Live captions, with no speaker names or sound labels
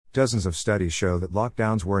Dozens of studies show that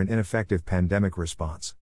lockdowns were an ineffective pandemic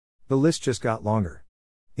response. The list just got longer.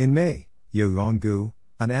 In May, Yo-Young Gu,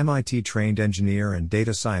 an MIT-trained engineer and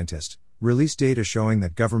data scientist, released data showing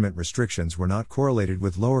that government restrictions were not correlated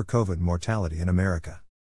with lower COVID mortality in America.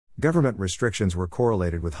 Government restrictions were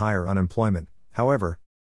correlated with higher unemployment, however.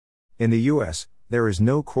 In the US, there is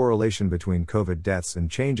no correlation between COVID deaths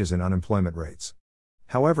and changes in unemployment rates.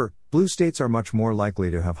 However, blue states are much more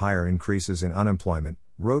likely to have higher increases in unemployment,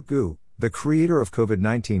 wrote Gu, the creator of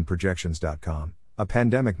COVID-19projections.com, a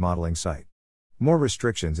pandemic modeling site. More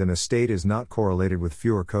restrictions in a state is not correlated with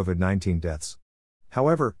fewer COVID-19 deaths.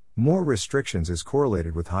 However, more restrictions is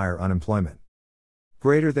correlated with higher unemployment.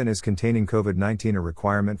 Greater than is containing COVID-19 a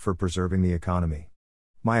requirement for preserving the economy?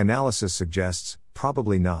 My analysis suggests,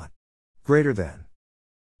 probably not. Greater than.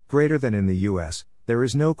 Greater than in the US, there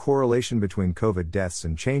is no correlation between COVID deaths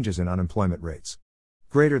and changes in unemployment rates.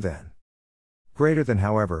 Greater than. Greater than,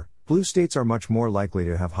 however, blue states are much more likely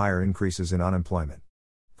to have higher increases in unemployment.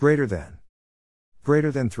 Greater than.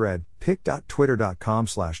 Greater than thread,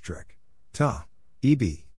 pic.twitter.com/trick. Ta. EB.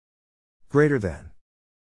 Greater than.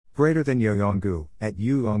 Greater than Yo-Young Gu, at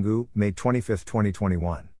Yo-Young Gu, May 25,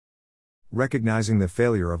 2021. Recognizing the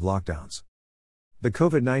failure of lockdowns. The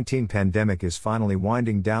COVID-19 pandemic is finally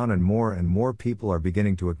winding down and more people are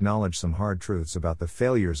beginning to acknowledge some hard truths about the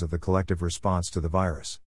failures of the collective response to the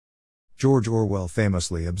virus. George Orwell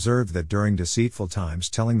famously observed that during deceitful times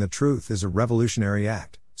telling the truth is a revolutionary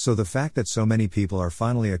act, so the fact that so many people are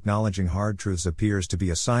finally acknowledging hard truths appears to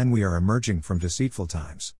be a sign we are emerging from deceitful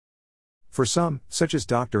times. For some, such as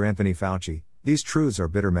Dr. Anthony Fauci, these truths are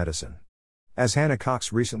bitter medicine. As Hannah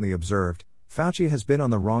Cox recently observed, Fauci has been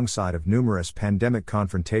on the wrong side of numerous pandemic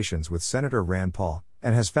confrontations with Senator Rand Paul,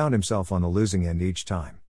 and has found himself on the losing end each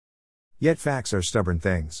time. Yet facts are stubborn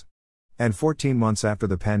things. And 14 months after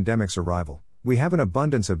the pandemic's arrival, we have an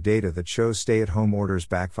abundance of data that shows stay-at-home orders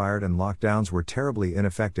backfired and lockdowns were terribly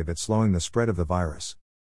ineffective at slowing the spread of the virus.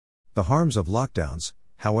 The harms of lockdowns,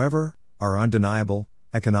 however, are undeniable: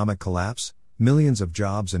 economic collapse, millions of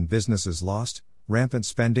jobs and businesses lost, rampant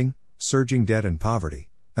spending, surging debt and poverty,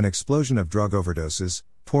 an explosion of drug overdoses,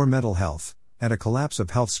 poor mental health, and a collapse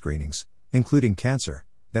of health screenings, including cancer,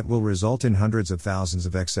 that will result in hundreds of thousands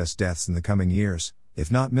of excess deaths in the coming years,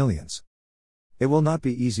 if not millions. It will not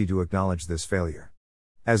be easy to acknowledge this failure.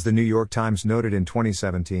 As the New York Times noted in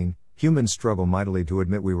 2017, humans struggle mightily to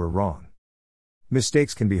admit we were wrong.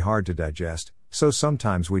 Mistakes can be hard to digest, so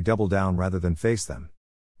sometimes we double down rather than face them.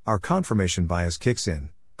 Our confirmation bias kicks in,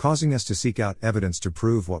 causing us to seek out evidence to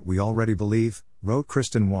prove what we already believe, wrote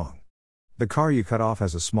Kristen Wong. The car you cut off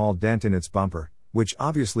has a small dent in its bumper, which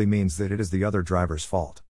obviously means that it is the other driver's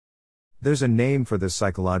fault. There's a name for this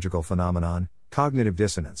psychological phenomenon: cognitive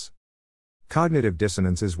dissonance. Cognitive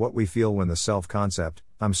dissonance is what we feel when the self-concept,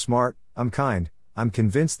 I'm smart, I'm kind, I'm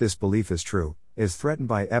convinced this belief is true, is threatened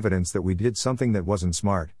by evidence that we did something that wasn't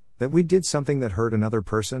smart, that we did something that hurt another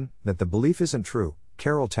person, that the belief isn't true.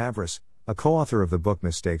 Carol Tavris, a co-author of the book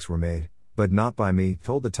Mistakes Were Made, But Not By Me,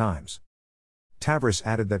 told The Times. Tavris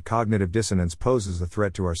added that cognitive dissonance poses a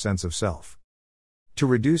threat to our sense of self. To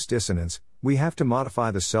reduce dissonance, we have to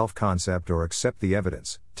modify the self-concept or accept the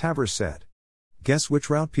evidence, Tavris said. Guess which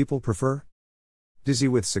route people prefer? Dizzy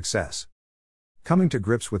with success. Coming to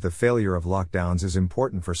grips with the failure of lockdowns is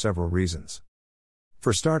important for several reasons.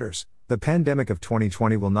 For starters, the pandemic of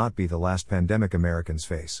 2020 will not be the last pandemic Americans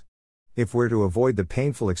face. If we're to avoid the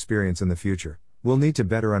painful experience in the future, we'll need to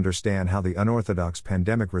better understand how the unorthodox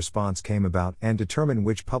pandemic response came about and determine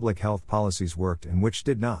which public health policies worked and which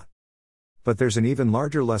did not. But there's an even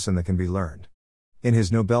larger lesson that can be learned. In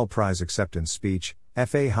his Nobel Prize acceptance speech,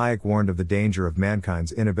 F.A. Hayek warned of the danger of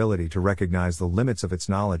mankind's inability to recognize the limits of its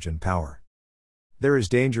knowledge and power. There is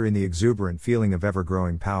danger in the exuberant feeling of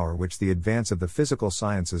ever-growing power which the advance of the physical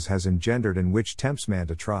sciences has engendered and which tempts man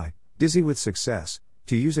to try, dizzy with success,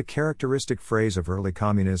 to use a characteristic phrase of early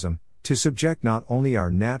communism, to subject not only our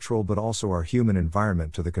natural but also our human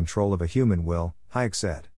environment to the control of a human will, Hayek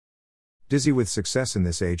said. Dizzy with success in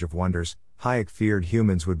this age of wonders, Hayek feared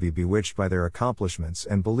humans would be bewitched by their accomplishments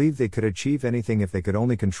and believed they could achieve anything if they could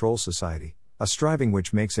only control society, a striving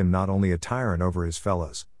which makes him not only a tyrant over his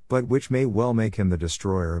fellows, but which may well make him the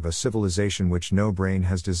destroyer of a civilization which no brain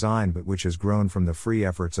has designed but which has grown from the free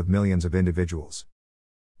efforts of millions of individuals.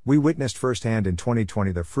 We witnessed firsthand in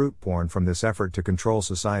 2020 the fruit born from this effort to control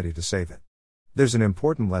society to save it. There's an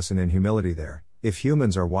important lesson in humility there, if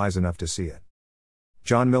humans are wise enough to see it.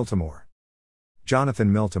 John Miltimore.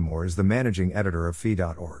 Jonathan Miltimore is the managing editor of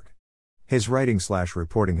Fee.org. His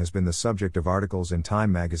writing/reporting has been the subject of articles in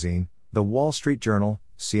Time magazine, The Wall Street Journal,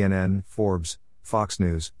 CNN, Forbes, Fox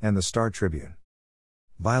News, and the Star Tribune.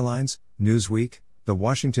 Bylines, Newsweek, The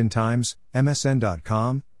Washington Times,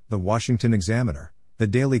 MSN.com, The Washington Examiner, The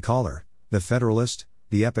Daily Caller, The Federalist,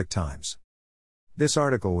 The Epoch Times. This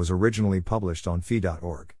article was originally published on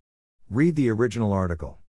fee.org. Read the original article.